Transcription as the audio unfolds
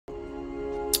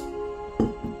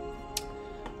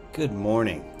Good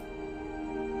morning.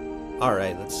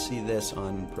 Alright, let's see this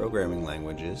on programming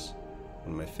languages,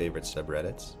 one of my favorite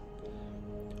subreddits.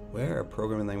 Where are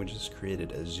programming languages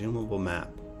created a zoomable map?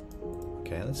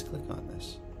 Okay, let's click on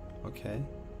this. Okay.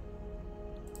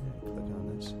 Click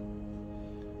on this.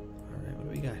 Alright,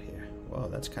 what do we got here? Whoa,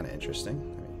 that's kind of interesting.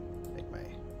 Let me make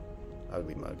my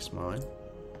ugly mug smaller.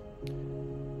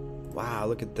 Wow,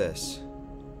 look at this.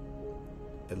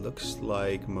 It looks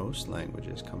like most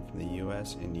languages come from the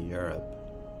US and Europe.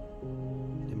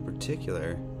 In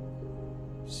particular,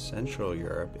 Central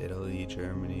Europe, Italy,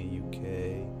 Germany,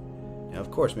 UK. Now,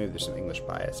 of course, maybe there's some English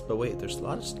bias, but wait, there's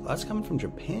lots coming from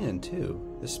Japan too.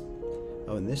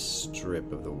 In this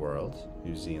strip of the world,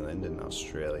 New Zealand and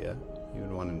Australia.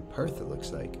 Even one in Perth, it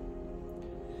looks like.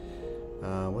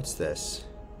 What's this?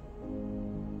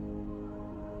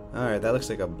 Alright, that looks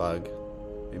like a bug.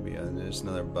 Maybe there's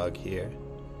another bug here.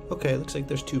 Okay, looks like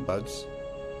there's two bugs.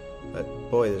 But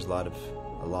boy, there's a lot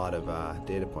of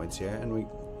data points here,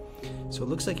 so it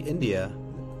looks like India.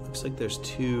 Looks like there's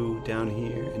two down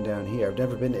here and down here. I've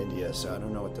never been to India, so I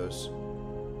don't know what those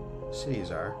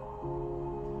cities are.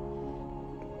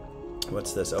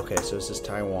 What's this? Okay, so this is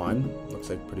Taiwan. Looks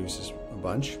like produces a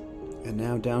bunch. And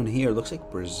now down here, looks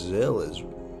like Brazil is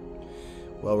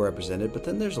well represented. But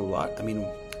then there's a lot. I mean,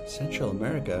 Central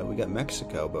America, we got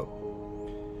Mexico, but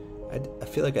I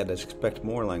feel like I'd expect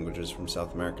more languages from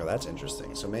South America. That's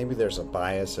interesting. So maybe there's a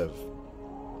bias of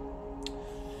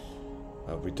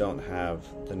we don't have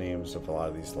the names of a lot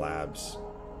of these labs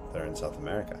that are in South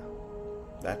America.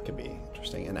 That could be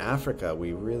interesting. In Africa,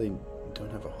 we really don't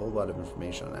have a whole lot of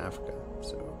information on Africa,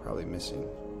 so we're probably missing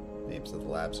names of the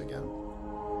labs again.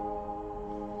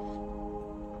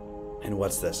 And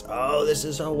what's this? Oh, this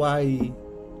is Hawaii.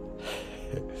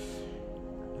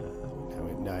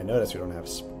 Now I notice we don't have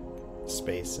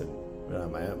space and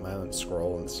my own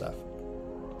scroll and stuff.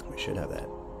 We should have that.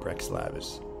 Brex lab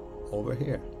is over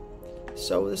here.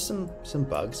 So there's some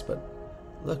bugs, but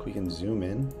look, we can zoom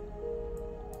in.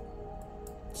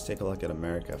 Let's take a look at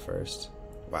America first.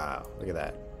 Wow, look at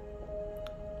that.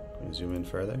 Can we zoom in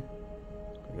further?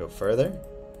 Can we go further?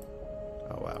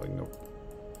 Oh wow, we can go.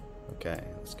 Okay,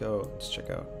 let's go. Let's check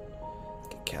out.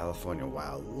 Look at California.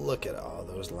 Wow, look at all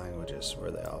those languages where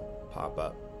they all pop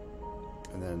up.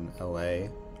 And then LA.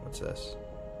 What's this?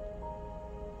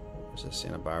 Is this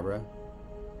Santa Barbara?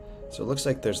 So it looks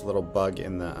like there's a little bug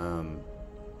in the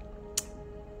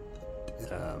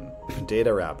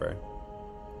data wrapper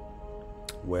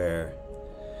where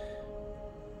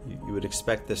you would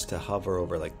expect this to hover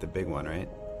over like the big one, right?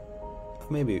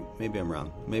 Maybe I'm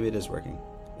wrong. Maybe it is working.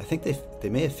 I think they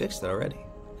may have fixed it already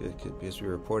because we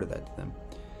reported that to them.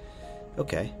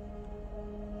 Okay.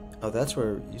 Oh, that's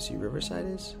where UC Riverside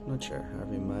is? I'm not sure.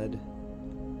 Harvey Mudd,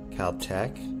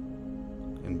 Caltech,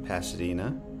 in Pasadena.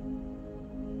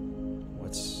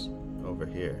 What's over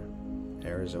here?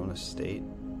 Arizona State,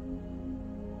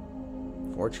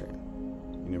 Fortran,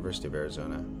 University of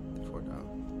Arizona.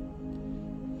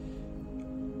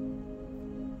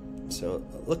 So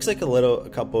it looks like a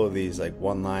couple of these like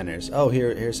one-liners. Oh,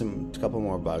 here's a couple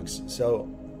more bugs. So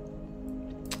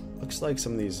looks like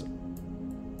some of these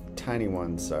tiny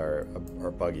ones are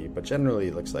buggy, but generally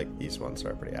it looks like these ones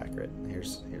are pretty accurate.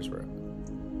 Here's where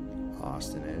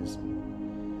Austin is.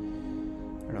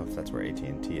 I don't know if that's where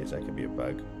AT&T is. That could be a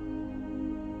bug.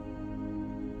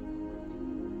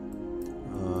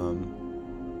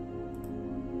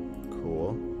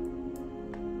 Cool.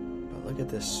 But look at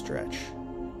this stretch.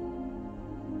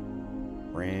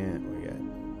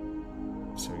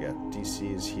 We got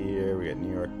DC's here, we got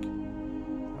New York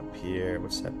up here.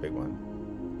 What's that big one?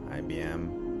 IBM.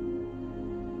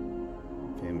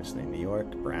 Famously New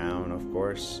York, Brown, of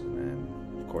course. And then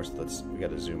of course we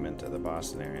gotta zoom into the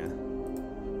Boston area.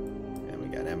 And we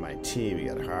got MIT, we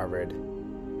got Harvard.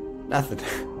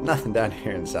 Nothing down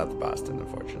here in South Boston,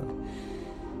 unfortunately.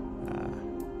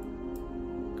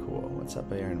 Cool. What's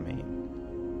up here in Maine?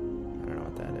 I don't know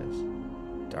what that is.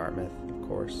 Dartmouth, of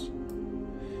course.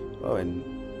 Oh, and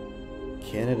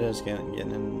Canada's getting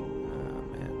in.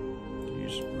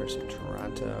 University of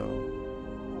Toronto,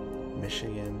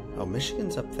 Michigan. Oh,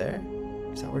 Michigan's up there.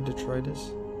 Is that where Detroit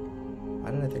is?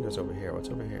 Why did I think it was over here? What's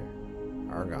over here?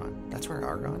 Argonne. That's where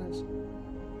Argonne is.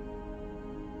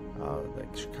 Oh,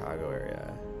 like Chicago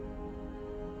area.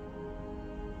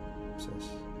 What's this?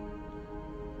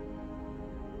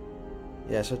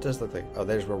 Yeah, so it does look like. Oh,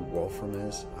 there's where Wolfram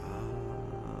is.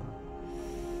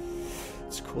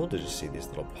 It's cool to just see these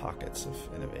little pockets of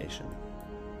innovation.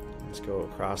 Let's go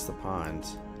across the pond.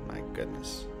 My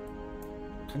goodness.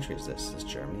 What country is this? Is this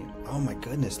Germany? Oh my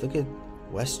goodness, look at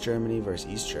West Germany versus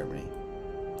East Germany.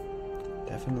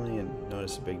 Definitely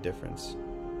notice a big difference.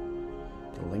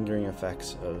 The lingering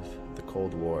effects of the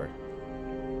Cold War.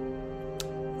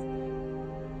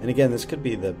 And again, we could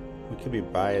be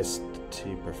biased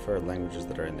to prefer languages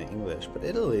that are in the English, but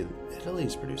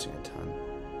Italy's producing a ton.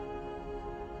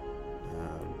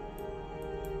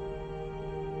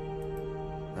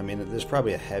 I mean, there's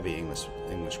probably a heavy English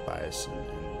bias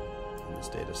in this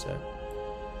data set.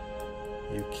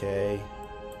 UK,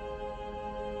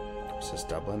 is this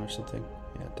Dublin or something?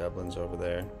 Yeah, Dublin's over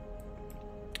there.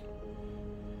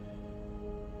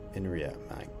 Inria,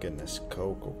 my goodness,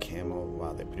 Coke or Camel,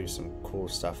 wow, they produce some cool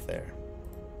stuff there.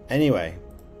 Anyway,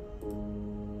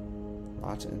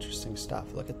 lots of interesting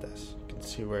stuff. Look at this. You can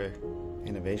see where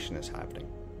innovation is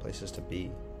happening. Places to be.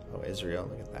 Oh, Israel,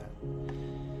 look at that.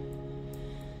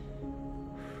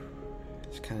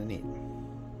 It's kind of neat.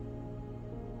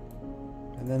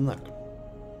 And then look.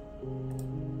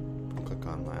 I'll click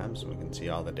on labs and we can see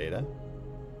all the data.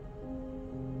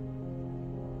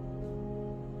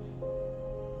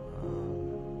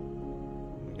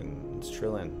 Let's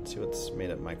drill in, see what's made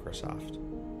at Microsoft.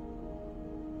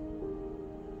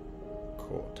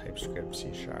 Cool, TypeScript, C#,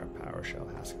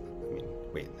 PowerShell, Haskell. I mean,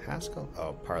 wait, Haskell?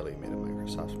 Oh, Parley made at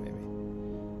Microsoft, maybe.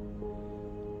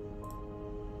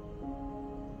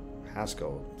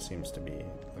 Haskell seems to be,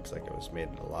 looks like it was made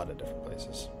in a lot of different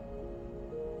places.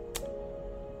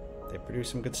 They produce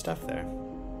some good stuff there.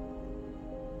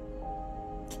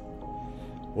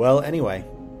 Well, anyway,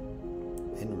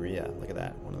 Inria, look at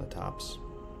that, one of the tops.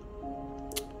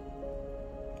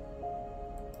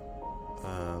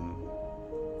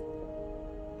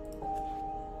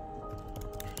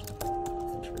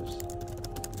 Interesting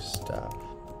stuff.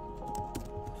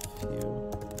 A few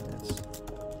minutes.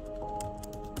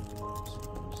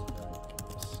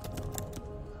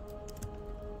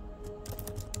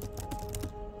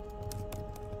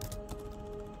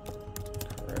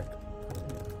 Correct.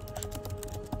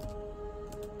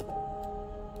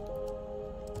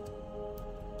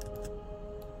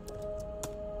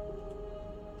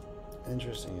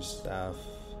 Interesting stuff.